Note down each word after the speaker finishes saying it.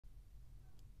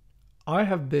I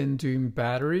have been doing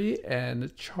battery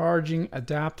and charging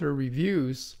adapter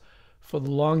reviews for the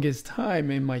longest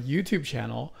time in my YouTube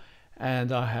channel,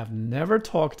 and I have never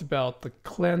talked about the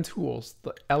Klein tools,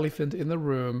 the elephant in the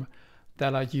room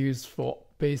that I use for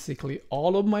basically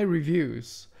all of my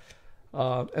reviews.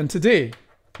 And today,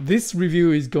 this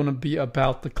review is going to be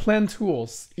about the Klein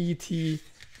tools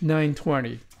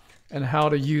ET920 and how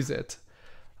to use it.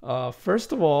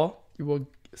 First of all, you will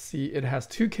see it has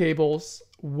two cables,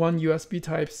 one USB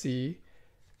Type-C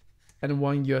and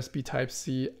one USB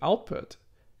Type-C output,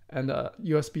 and a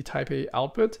USB Type-A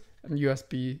output and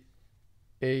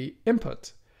USB-A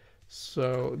input.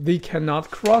 So they cannot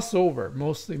cross over,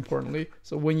 most importantly.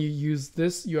 So when you use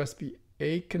this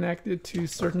USB-A connected to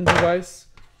certain device,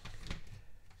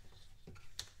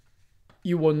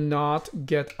 you will not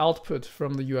get output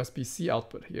from the USB-C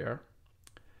output here.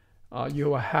 You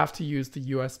will have to use the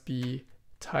USB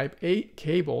Type-A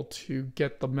cable to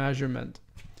get the measurement.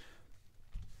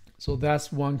 So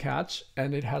that's one catch,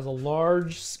 and it has a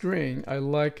large screen. I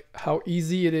like how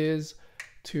easy it is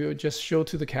to just show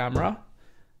to the camera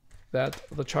that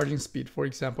the charging speed. For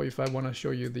example, if I want to show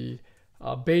you the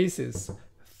base is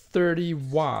 30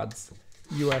 watts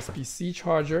USB-C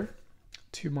charger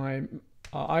to my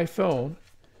iPhone.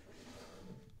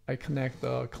 I connect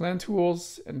the Klein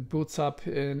tools and boots up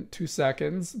in 2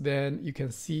 seconds. Then you can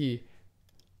see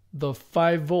the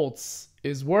 5 volts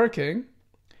is working.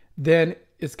 Then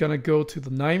it's gonna go to the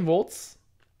 9 volts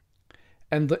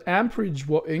and the amperage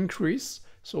will increase.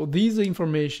 So these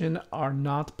information are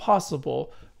not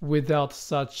possible without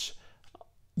such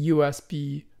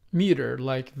USB meter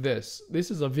like this. This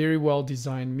is a very well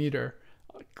designed meter,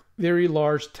 very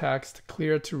large text,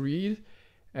 clear to read,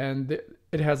 and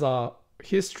it has a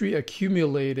history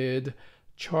accumulated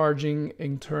charging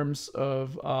in terms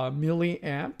of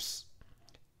milliamps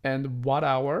and watt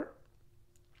hour,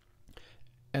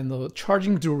 and the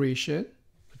charging duration,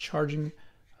 the charging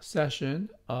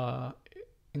session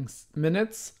in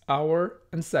minutes, hour,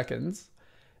 and seconds,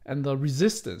 and the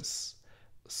resistance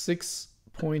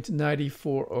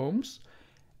 6.94 ohms.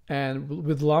 And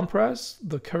with long press,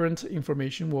 the current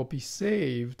information will be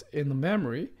saved in the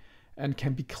memory and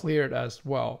can be cleared as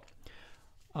well.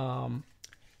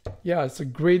 Yeah, it's a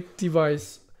great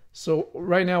device. So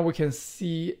right now we can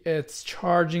see it's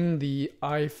charging the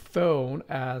iPhone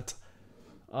at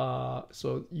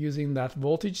so using that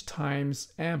voltage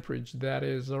times amperage, that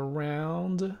is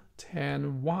around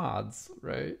 10 watts,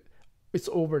 right? It's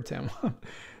over 10 watts.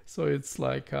 So it's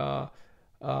like 9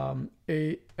 times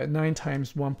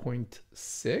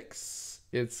 1.6.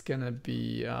 It's gonna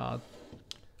be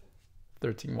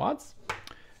 13 watts.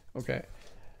 Okay.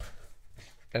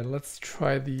 And let's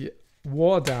try the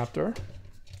wall adapter,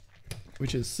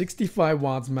 which is 65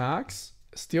 watts max,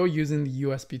 still using the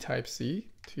USB Type-C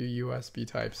to USB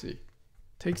Type-C.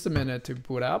 Takes a minute to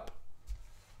boot up.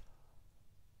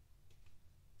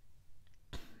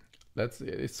 Let's see,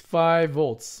 it's 5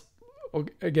 volts.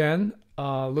 Again,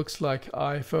 looks like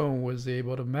iPhone was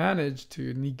able to manage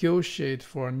to negotiate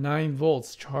for 9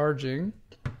 volts charging.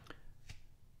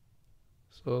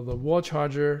 So the wall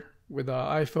charger with the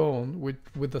iPhone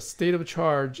with the state of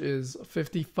charge is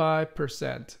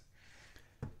 55%.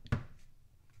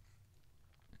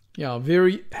 Yeah,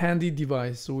 very handy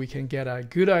device, so we can get a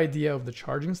good idea of the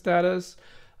charging status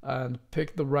and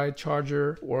pick the right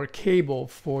charger or cable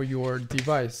for your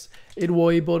device. It will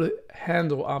able to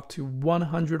handle up to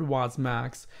 100 watts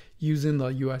max using the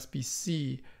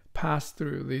USB-C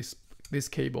pass-through. This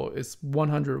cable is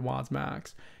 100 watts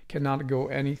max. Cannot go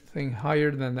anything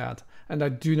higher than that. And I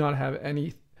do not have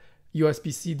any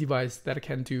USB-C device that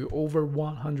can do over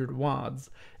 100 watts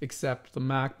except the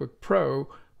MacBook Pro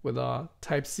with a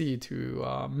Type-C to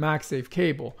MagSafe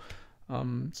cable.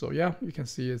 So yeah, you can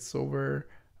see it's over,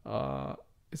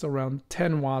 it's around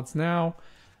 10 watts now.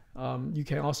 You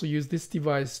can also use this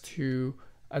device to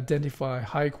identify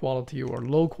high quality or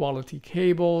low quality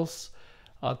cables,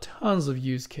 tons of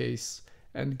use case,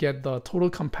 and get the total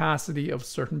capacity of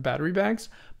certain battery banks.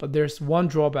 But there's one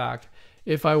drawback.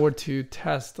 If I were to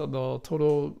test the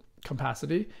total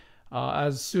capacity,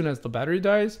 as soon as the battery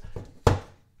dies,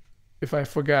 if I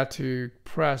forget to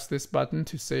press this button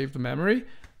to save the memory,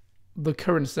 the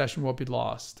current session will be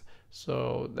lost.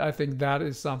 So I think that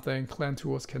is something Klein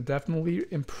tools can definitely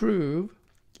improve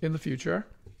in the future.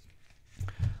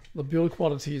 The build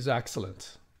quality is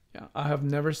excellent. Yeah, I have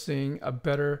never seen a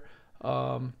better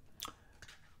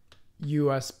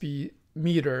USB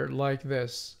meter like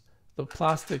this. The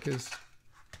plastic is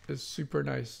super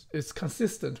nice. It's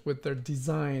consistent with their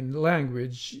design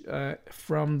language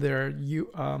from their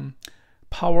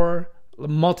power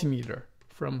multimeter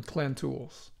from Klein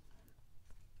tools.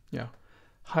 Yeah,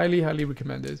 highly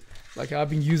recommended. Like I've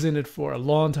been using it for a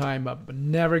long time, but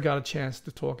never got a chance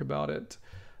to talk about it.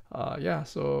 Yeah,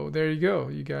 so there you go.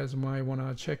 You guys might want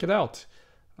to check it out.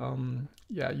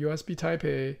 Yeah, USB Type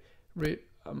A,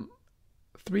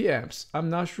 3 amps. I'm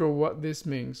not sure what this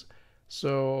means.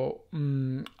 So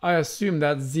I assume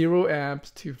that 0 amp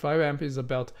to 5 amp is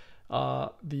about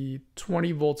the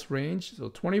 20 volts range. So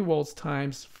 20 volts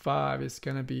times 5 is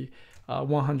going to be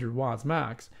 100 watts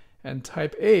max. And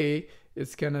Type A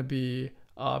is going to be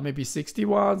maybe 60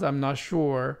 watts. I'm not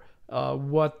sure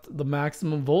what the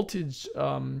maximum voltage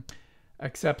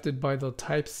accepted by the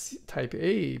Type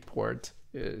A port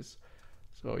is.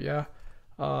 So yeah,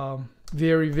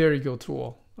 very good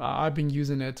tool. I've been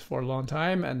using it for a long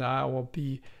time, and I will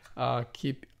be I'll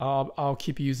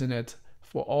keep using it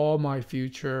for all my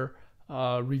future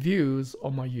reviews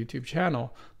on my YouTube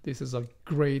channel. This is a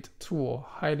great tool,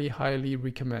 highly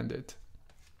recommended.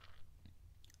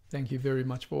 Thank you very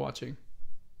much for watching.